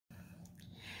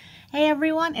Hey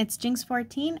everyone, it's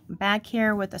Jinx14 back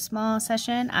here with a small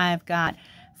session. I've got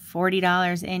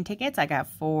 $40 in tickets. I got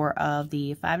 4 of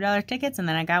the $5 tickets, and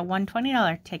then I got one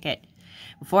 $20 ticket.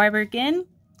 Before I begin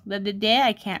the day,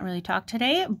 I can't really talk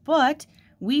today, but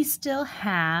we still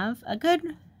have a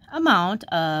good amount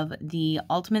of the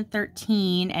Ultimate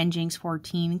 13 and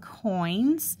Jinx14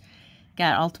 coins.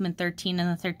 Got Ultimate 13 and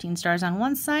the 13 stars on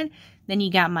one side, then you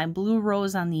got my blue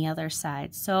rose on the other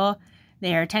side. So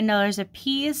they are $10 a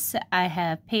piece. I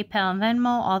have PayPal and Venmo.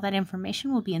 All that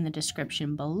information will be in the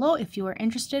description below. If you are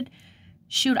interested,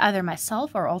 shoot either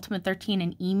myself or Ultimate 13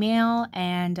 an email,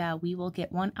 and we will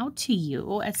get one out to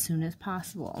you as soon as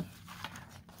possible.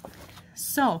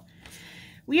 So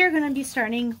we are going to be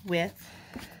starting with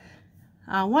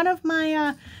one of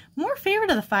my more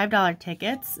favorite of the $5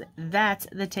 tickets. That's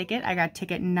the ticket. I got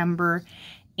ticket number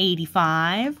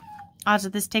 85. Odds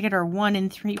of this ticket are 1 in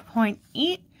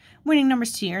 3.8. Winning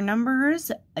numbers to your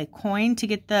numbers, a coin to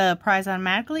get the prize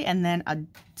automatically, and then a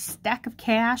stack of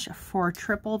cash for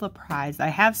triple the prize. I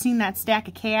have seen that stack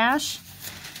of cash.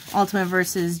 Ultimate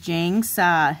versus Jinx.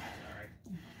 Ultimate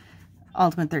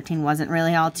 13 wasn't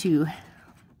really all too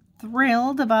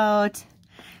thrilled about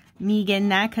me getting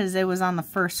that because it was on the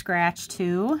first scratch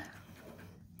too.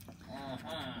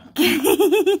 And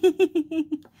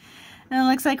it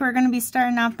looks like we're going to be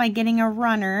starting off by getting a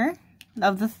runner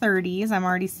of the 30s. I'm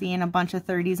already seeing a bunch of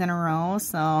 30s in a row,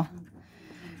 so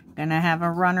gonna have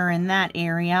a runner in that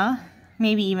area.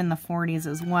 Maybe even the 40s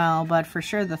as well, but for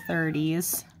sure the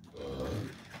 30s.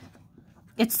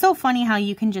 It's so funny how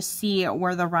you can just see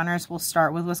where the runners will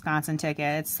start with Wisconsin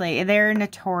tickets. Like, they're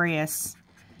notorious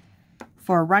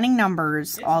for running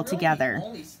numbers altogether. Really the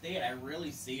only state I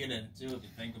really see it in, too, if you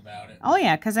think about it. Oh,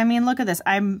 yeah, because, I mean, look at this.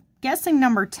 I'm guessing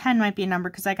number 10 might be a number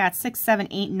because I got 6, 7,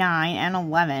 8, 9, and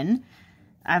 11.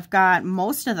 I've got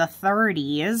most of the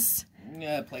 30s. I'm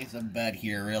going to place a bet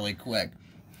here really quick.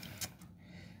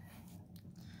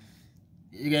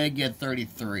 You're going to get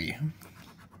 33.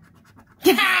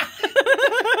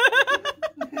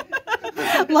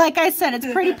 Like I said,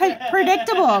 it's pretty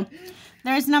predictable.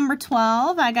 There's number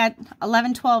 12. I got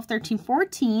 11, 12, 13,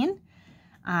 14.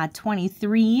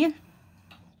 23.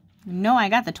 No, I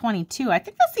got the 22. I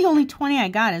think that's the only 20 I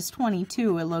got is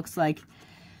 22, it looks like.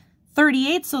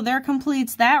 38, so there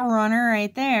completes that runner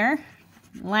right there.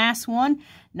 Last one,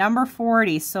 number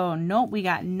 40. So, nope, we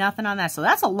got nothing on that. So,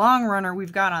 that's a long runner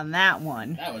we've got on that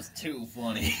one. That was too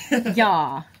funny.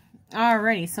 Yeah.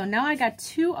 Alrighty, so now I got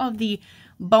 2 of the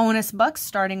bonus bucks,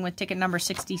 starting with ticket number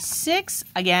 66.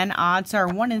 Again, odds are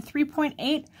 1 in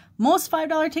 3.8. Most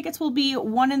 $5 tickets will be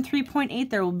 1 in 3.8.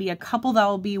 There will be a couple that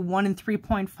will be 1 in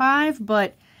 3.5,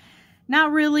 but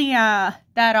not really that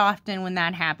often when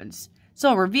that happens.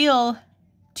 So reveal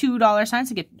 $2 signs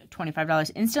to get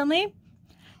 $25 instantly.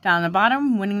 Down the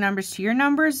bottom, winning numbers to your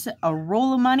numbers, a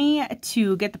roll of money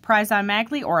to get the prize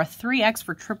automatically, or a 3x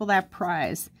for triple that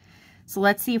prize. So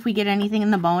let's see if we get anything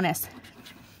in the bonus.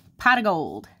 Pot of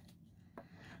gold.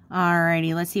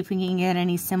 Alrighty, let's see if we can get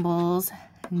any symbols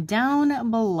down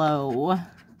below.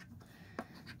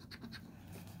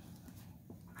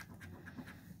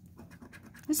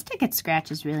 This ticket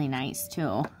scratch is really nice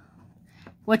too.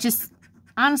 Which is,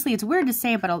 honestly, it's weird to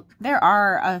say, but there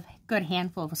are a good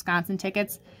handful of Wisconsin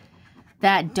tickets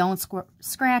that don't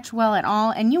scratch well at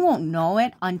all, and you won't know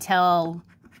it until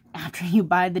after you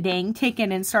buy the dang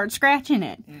ticket and start scratching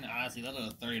it. Honestly, those are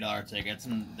the $30 tickets,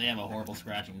 and they have a horrible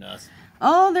scratching dust.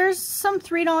 Oh, there's some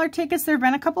 $3 tickets. There have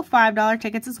been a couple $5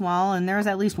 tickets as well, and there was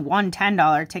at least one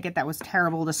 $10 ticket that was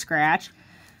terrible to scratch.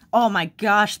 Oh my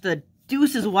gosh, the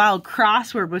Deuce's Wild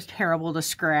crossword was terrible to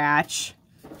scratch.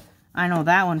 I know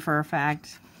that one for a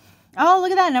fact. Oh,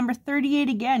 look at that, number 38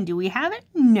 again. Do we have it?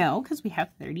 No, because we have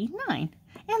 39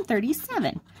 and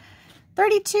 37.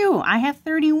 32, I have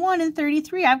 31 and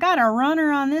 33. I've got a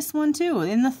runner on this one too,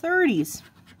 in the 30s.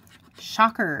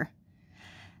 Shocker.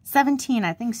 17,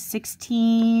 I think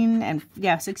 16, and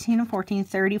yeah, 16 and 14,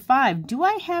 35. Do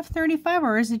I have 35,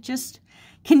 or is it just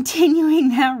continuing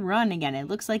that run again? It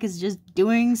looks like it's just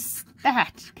doing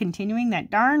that, continuing that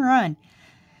darn run.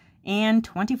 And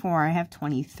 24, I have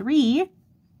 23,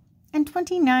 and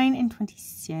 29, and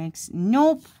 26.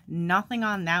 Nope, nothing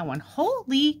on that one.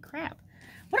 Holy crap.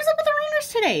 What is up with the runners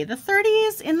today? The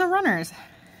 30s in the runners.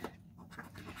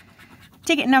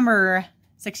 Ticket number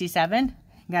 67.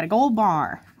 Got a gold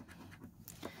bar.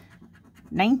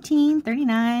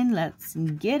 1939. Let's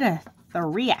get a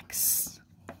 3x.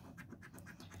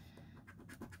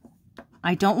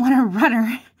 I don't want a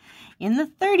runner in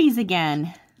the 30s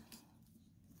again.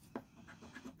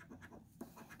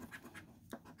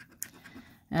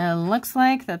 It looks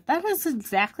like that is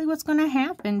exactly what's going to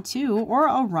happen too, or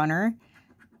a runner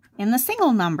in the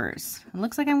single numbers. It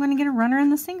looks like I'm going to get a runner in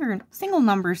the single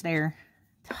numbers there.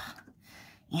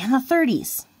 And the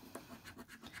 30s.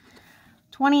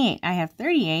 28. I have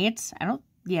 38. I don't,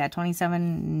 yeah,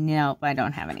 27. Nope, I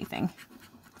don't have anything.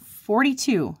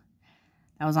 42.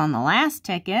 That was on the last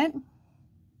ticket.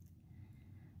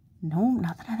 No,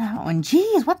 nothing on that one.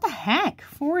 Jeez, what the heck?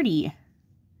 40.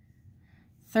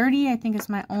 30, I think, is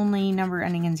my only number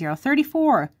ending in 0.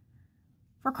 34.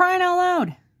 For crying out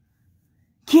loud.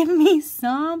 Give me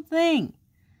something.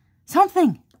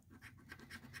 Something.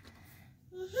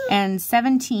 And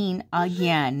 17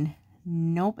 again.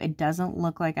 Nope, it doesn't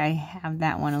look like I have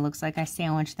that one. It looks like I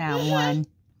sandwiched that one.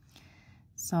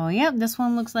 So, yep, this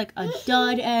one looks like a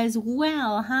dud as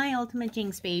well. Hi, Ultimate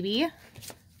Jinx, baby.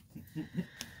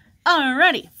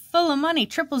 Alrighty, full of money.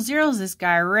 Triple zeros. This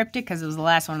guy ripped it because it was the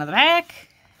last one of the pack.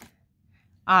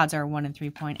 Odds are 1 in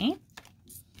 3.8.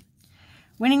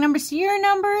 Winning numbers, serial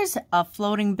numbers, a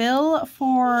floating bill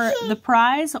for the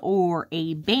prize, or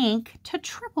a bank to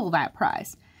triple that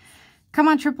prize. Come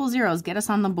on, triple zeros, get us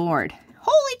on the board.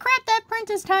 Holy crap, that print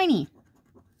is tiny.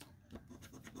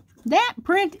 That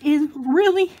print is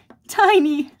really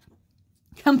tiny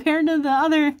compared to the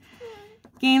other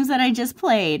games that I just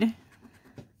played.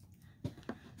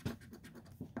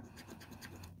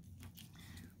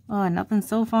 Oh, nothing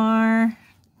so far.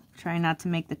 Try not to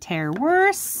make the tear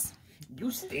worse. You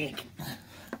stink.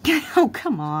 Oh,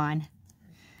 come on.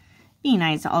 Be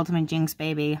nice to Ultimate Jinx,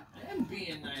 baby. I am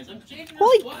being nice. I'm shaking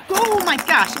Holy, your oh my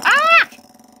gosh.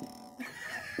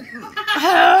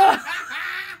 Ah!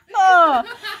 Oh.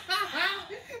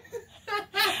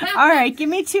 Alright, give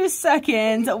me 2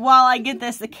 seconds while I get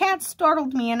this. The cat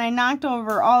startled me and I knocked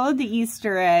over all of the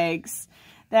Easter eggs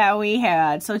that we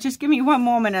had. So just give me one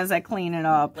moment as I clean it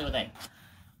up. What are they?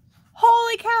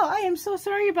 Holy cow, I am so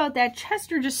sorry about that.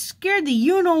 Chester just scared the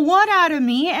you-know-what out of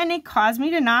me, and it caused me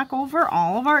to knock over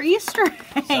all of our Easter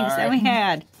eggs that we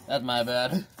had. That's my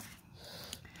bad.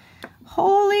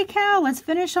 Holy cow, let's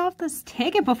finish off this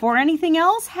ticket before anything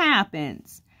else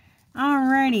happens.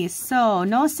 Alrighty, so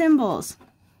no symbols.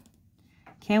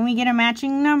 Can we get a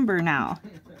matching number now?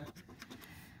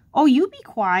 Oh, you be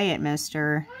quiet,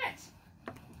 mister.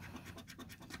 What?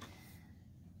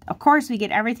 Of course, we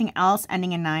get everything else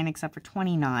ending in 9 except for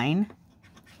 29.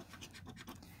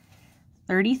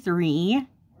 33.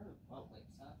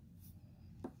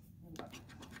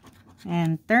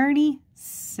 And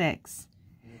 36.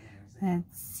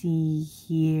 Let's see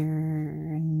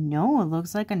here. No, it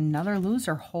looks like another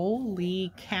loser.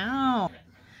 Holy cow.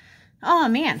 Oh,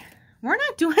 man. We're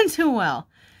not doing too well.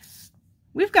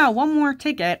 We've got one more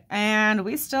ticket, and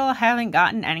we still haven't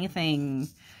gotten anything.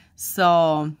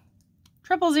 So,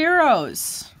 triple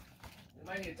zeros. We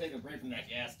might need to take a break from that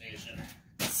gas station.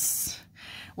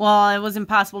 Well, it was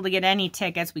impossible to get any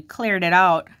tickets. We cleared it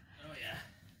out. Oh, yeah.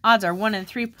 Odds are 1 in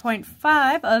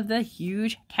 3.5 of the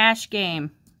huge cash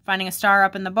game. Finding a star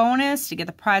up in the bonus to get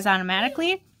the prize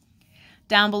automatically.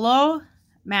 Down below,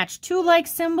 match 2 like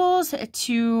symbols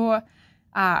to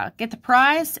get the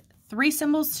prize. 3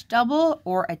 symbols to double,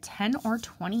 or a 10 or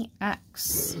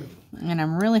 20x. And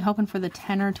I'm really hoping for the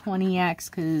 10 or 20x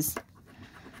because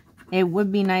it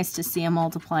would be nice to see a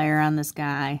multiplier on this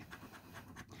guy.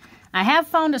 I have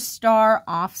found a star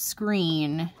off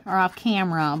screen or off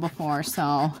camera before,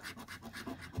 so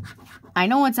I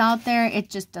know it's out there. It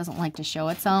just doesn't like to show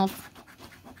itself.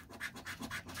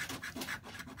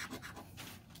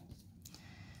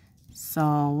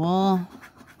 So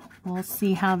we'll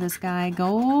see how this guy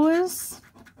goes.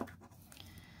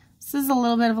 This is a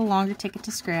little bit of a longer ticket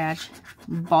to scratch,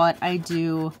 but I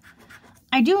do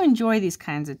enjoy these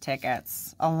kinds of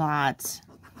tickets a lot.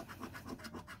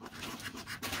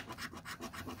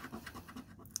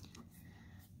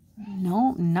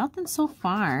 No, nothing so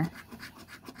far.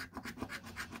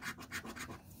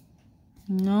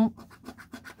 Nope.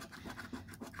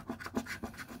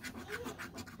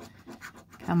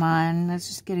 Come on, let's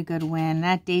just get a good win.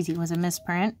 That Daisy was a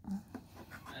misprint.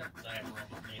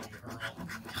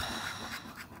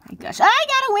 My gosh, I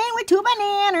got a win with 2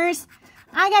 bananas.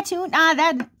 I got 2.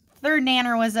 That third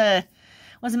nanner was a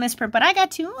misprint, but I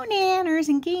got 2 nanners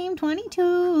in game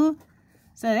 22.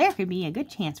 So there could be a good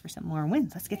chance for some more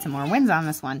wins. Let's get some more wins on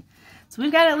this one. So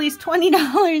we've got at least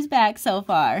 $20 back so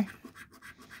far.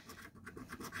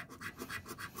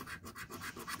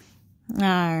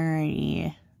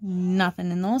 Alrighty.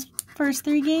 Nothing in those first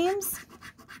 3 games.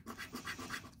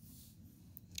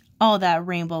 Oh, that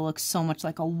rainbow looks so much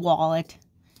like a wallet.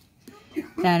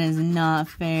 That is not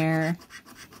fair.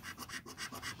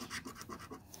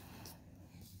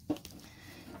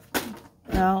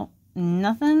 So,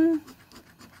 nothing.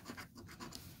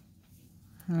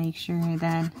 Make sure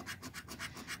that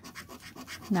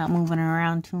not moving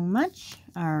around too much.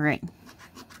 All right.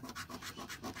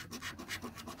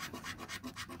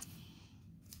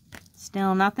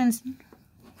 Still nothing.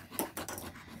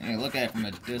 I mean, look at it from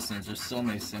a distance. There's so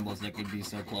many symbols that could be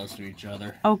so close to each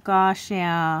other. Oh gosh,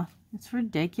 yeah. It's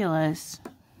ridiculous.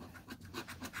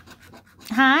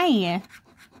 Hi.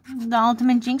 The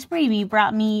Ultimate Jinx Baby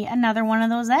brought me another one of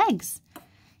those eggs.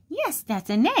 Yes, that's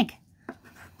an egg.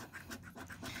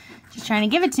 She's trying to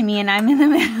give it to me and I'm in the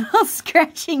middle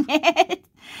scratching it.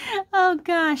 Oh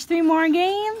gosh, 3 more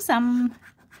games. Let's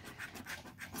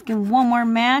get one more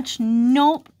match.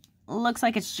 Nope. Looks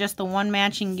like it's just the one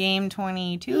matching game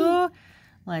 22.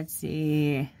 Let's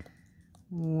see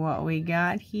what we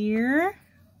got here.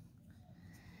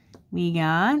 We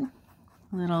got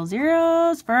little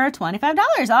zeros for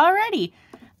 $25 already.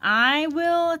 I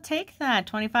will take that.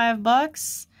 25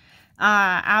 bucks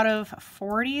out of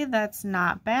 40. That's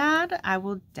not bad. I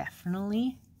will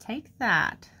definitely take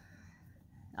that.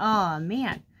 Oh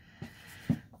man.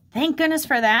 Thank goodness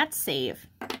for that save.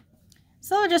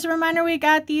 So just a reminder, we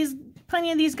got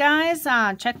plenty of these guys.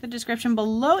 Check the description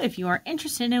below if you are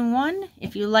interested in one.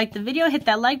 If you liked the video, hit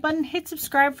that like button, hit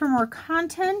subscribe for more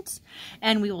content,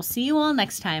 and we will see you all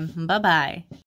next time. Bye-bye.